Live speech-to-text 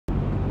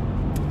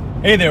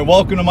Hey there,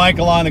 welcome to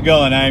Michael on the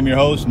Go, and I am your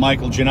host,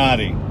 Michael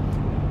Giannotti.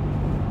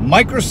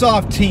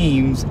 Microsoft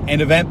Teams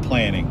and event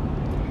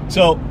planning.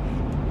 So,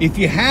 if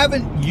you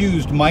haven't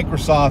used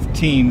Microsoft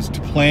Teams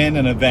to plan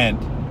an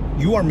event,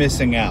 you are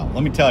missing out.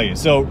 Let me tell you.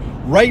 So,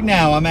 right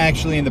now, I'm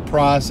actually in the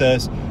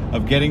process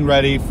of getting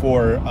ready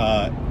for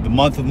the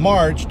month of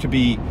March to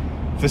be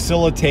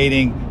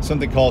facilitating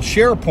something called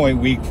SharePoint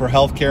Week for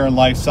Healthcare and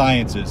Life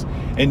Sciences.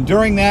 And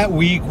during that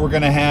week, we're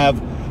going to have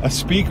a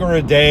speaker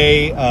a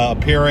day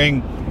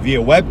appearing via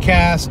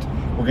webcast.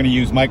 We're going to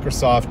use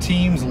Microsoft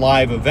Teams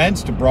live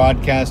events to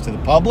broadcast to the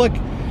public.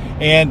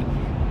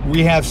 And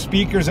we have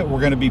speakers that we're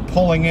going to be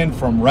pulling in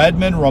from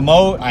Redmond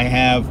remote. I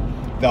have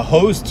the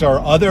hosts are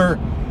other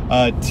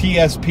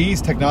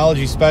TSPs,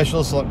 technology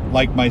specialists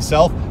like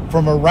myself,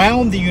 from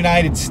around the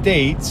United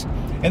States.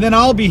 And then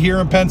I'll be here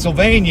in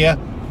Pennsylvania,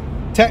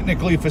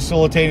 technically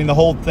facilitating the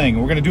whole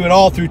thing. We're going to do it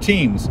all through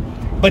Teams.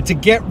 But to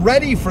get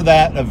ready for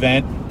that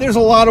event, there's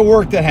a lot of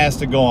work that has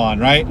to go on,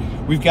 right?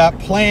 We've got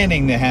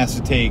planning that has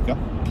to take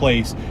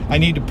place. I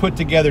need to put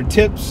together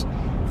tips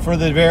for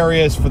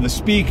the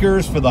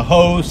speakers, for the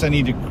hosts. I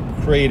need to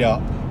create a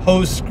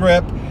host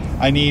script.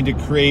 I need to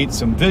create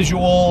some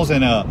visuals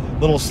and a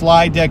little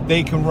slide deck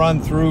they can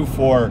run through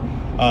for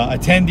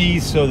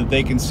attendees so that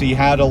they can see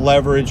how to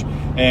leverage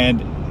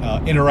and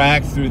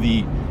interact through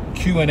the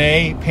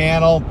Q&A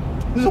panel.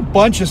 There's a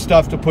bunch of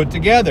stuff to put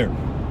together.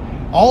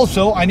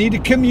 Also, I need to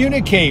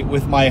communicate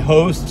with my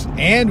hosts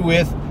and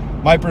with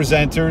my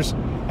presenters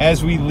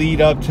as we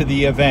lead up to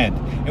the event.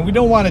 And we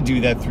don't want to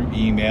do that through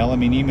email. I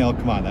mean, email,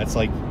 come on, that's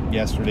like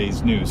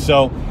yesterday's news.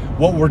 So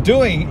what we're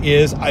doing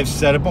is I've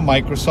set up a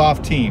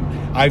Microsoft team.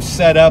 I've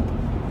set up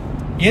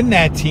in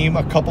that team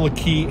a couple of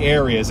key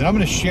areas. And I'm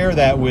going to share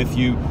that with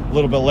you a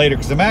little bit later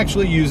because I'm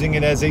actually using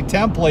it as a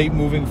template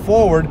moving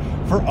forward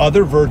for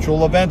other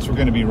virtual events we're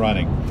going to be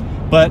running.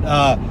 But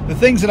the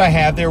things that I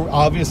have there,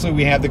 obviously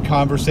we have the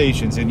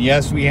conversations, and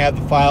yes, we have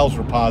the files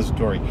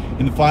repository.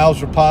 In the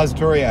files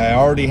repository, I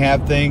already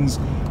have things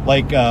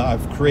like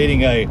I'm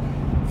creating a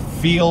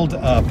field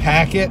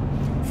packet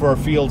for a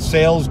field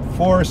sales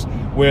force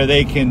where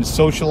they can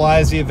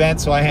socialize the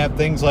event. So I have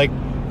things like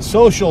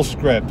social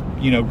script,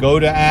 go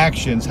to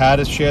actions, how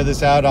to share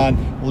this out on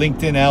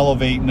LinkedIn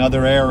Elevate and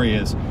other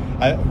areas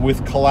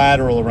with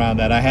collateral around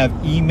that. I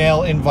have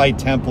email invite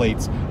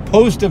templates.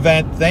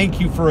 Post-event,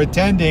 thank you for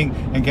attending,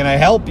 and can I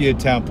help you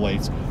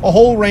templates. A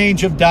whole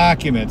range of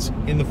documents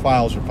in the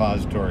files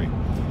repository.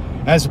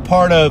 As a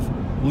part of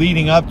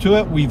leading up to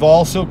it, we've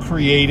also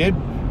created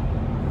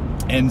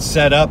and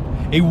set up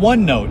a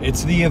OneNote.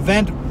 It's the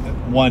event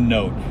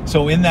OneNote.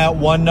 So in that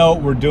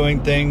OneNote, we're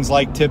doing things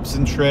like tips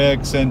and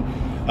tricks, and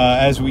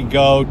as we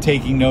go,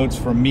 taking notes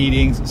from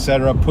meetings,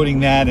 etc.,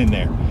 putting that in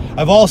there.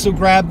 I've also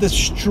grabbed the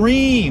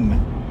Stream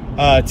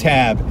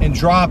tab and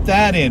dropped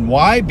that in.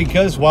 Why?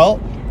 Because,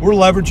 well, we're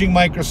leveraging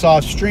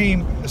Microsoft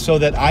Stream so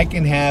that I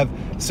can have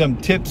some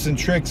tips and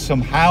tricks,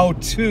 some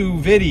how-to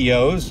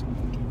videos,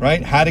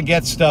 right? How to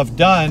get stuff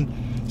done.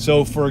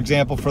 So, for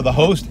example, for the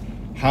host,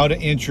 how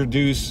to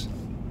introduce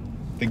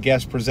the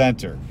guest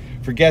presenter.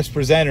 For guest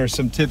presenters,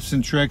 some tips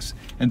and tricks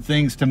and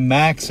things to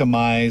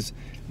maximize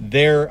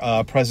their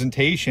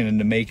presentation and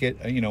to make it,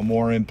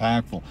 more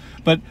impactful.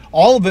 But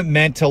all of it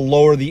meant to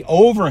lower the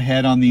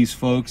overhead on these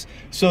folks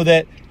so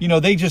that,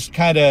 they just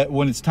kind of,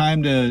 when it's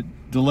time to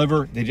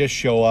deliver, they just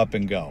show up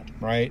and go,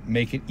 right?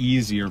 Make it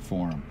easier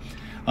for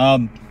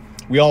them.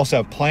 We also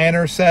have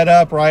planners set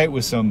up, right,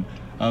 with some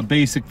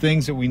basic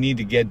things that we need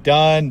to get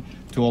done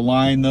to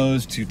align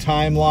those to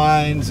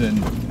timelines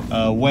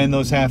and when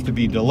those have to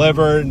be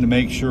delivered and to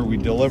make sure we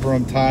deliver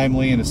them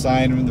timely and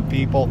assign them to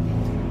people.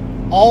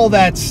 All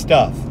that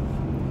stuff.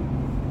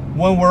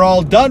 When we're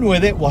all done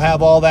with it, we'll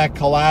have all that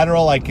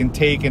collateral I can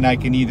take, and I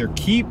can either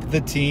keep the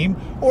team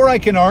or I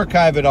can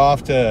archive it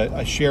off to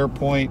a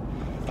SharePoint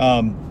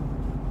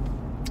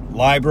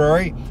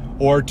library,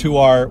 or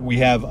to we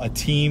have a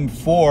team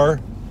for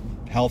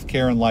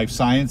healthcare and life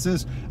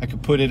sciences. I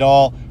could put it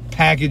all,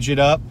 package it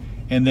up,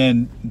 and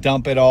then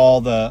dump it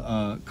all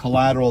the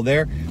collateral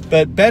there.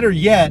 But better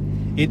yet,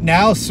 it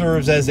now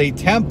serves as a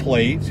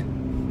template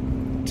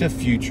to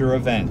future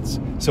events.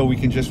 So we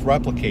can just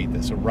replicate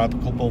this, a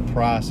replicable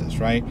process,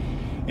 right?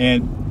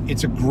 And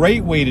it's a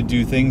great way to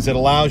do things that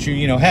allows you,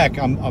 heck,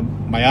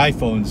 my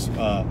iPhone's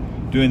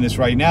doing this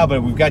right now,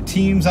 but we've got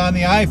Teams on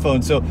the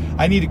iPhone, so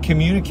I need to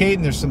communicate,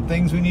 and there's some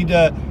things we need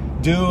to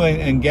do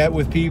and get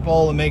with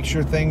people and make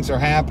sure things are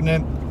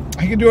happening.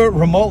 I can do it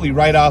remotely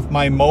right off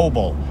my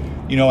mobile.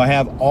 I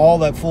have all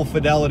that full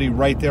fidelity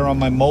right there on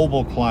my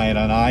mobile client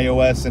on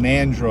iOS and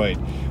Android.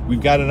 We've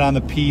got it on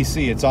the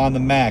PC, it's on the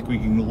Mac. We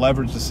can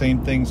leverage the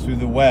same things through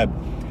the web.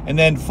 And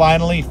then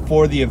finally,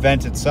 for the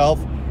event itself,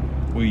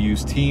 we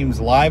use Teams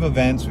live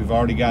events. We've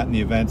already gotten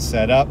the event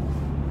set up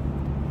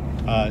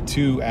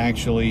to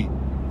actually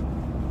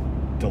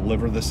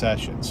deliver the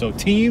session. So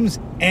Teams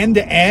end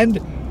to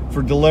end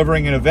for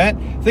delivering an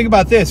event. Think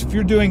about this, if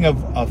you're doing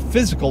a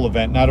physical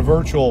event, not a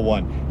virtual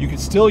one, you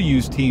could still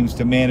use Teams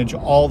to manage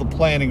all the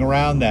planning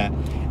around that.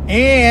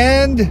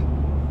 And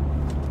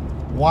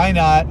why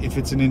not, if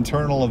it's an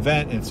internal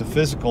event and it's a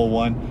physical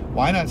one,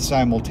 why not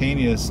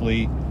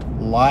simultaneously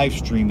live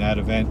stream that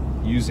event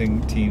using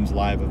Teams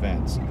live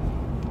events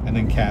and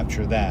then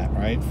capture that,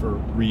 right, for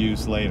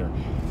reuse later.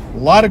 A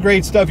lot of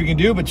great stuff you can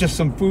do, but just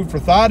some food for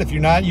thought. If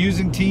you're not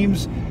using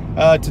Teams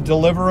to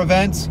deliver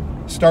events,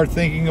 start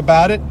thinking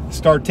about it,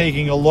 start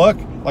taking a look.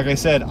 Like I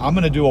said, I'm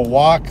going to do a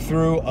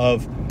walkthrough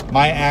of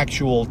my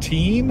actual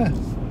team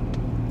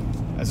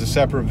as a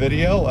separate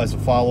video, as a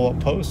follow-up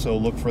post, so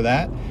look for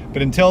that.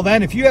 But until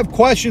then, if you have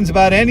questions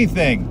about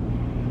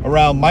anything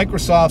around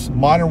Microsoft's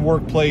Modern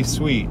Workplace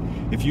Suite,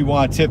 if you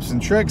want tips and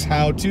tricks,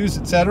 how-tos,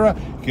 etc.,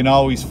 you can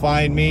always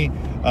find me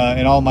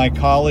and all my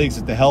colleagues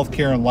at the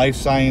Healthcare and Life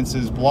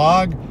Sciences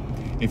blog.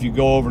 If you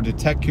go over to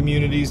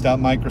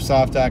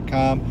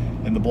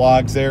techcommunities.microsoft.com and the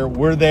blog's there,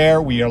 we're there.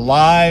 We are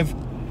live,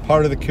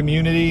 part of the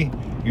community.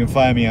 You can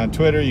find me on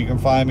Twitter. You can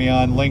find me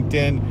on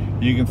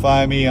LinkedIn. You can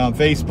find me on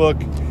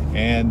Facebook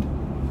and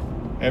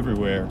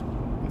everywhere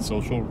that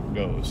social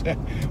goes.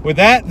 With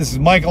that, this is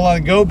Michael on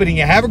the go, bidding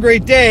you have a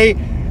great day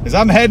as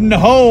I'm heading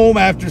home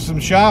after some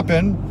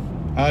shopping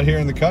out here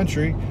in the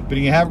country.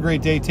 Bidding you have a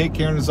great day. Take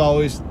care, and as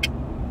always,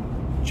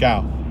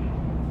 ciao.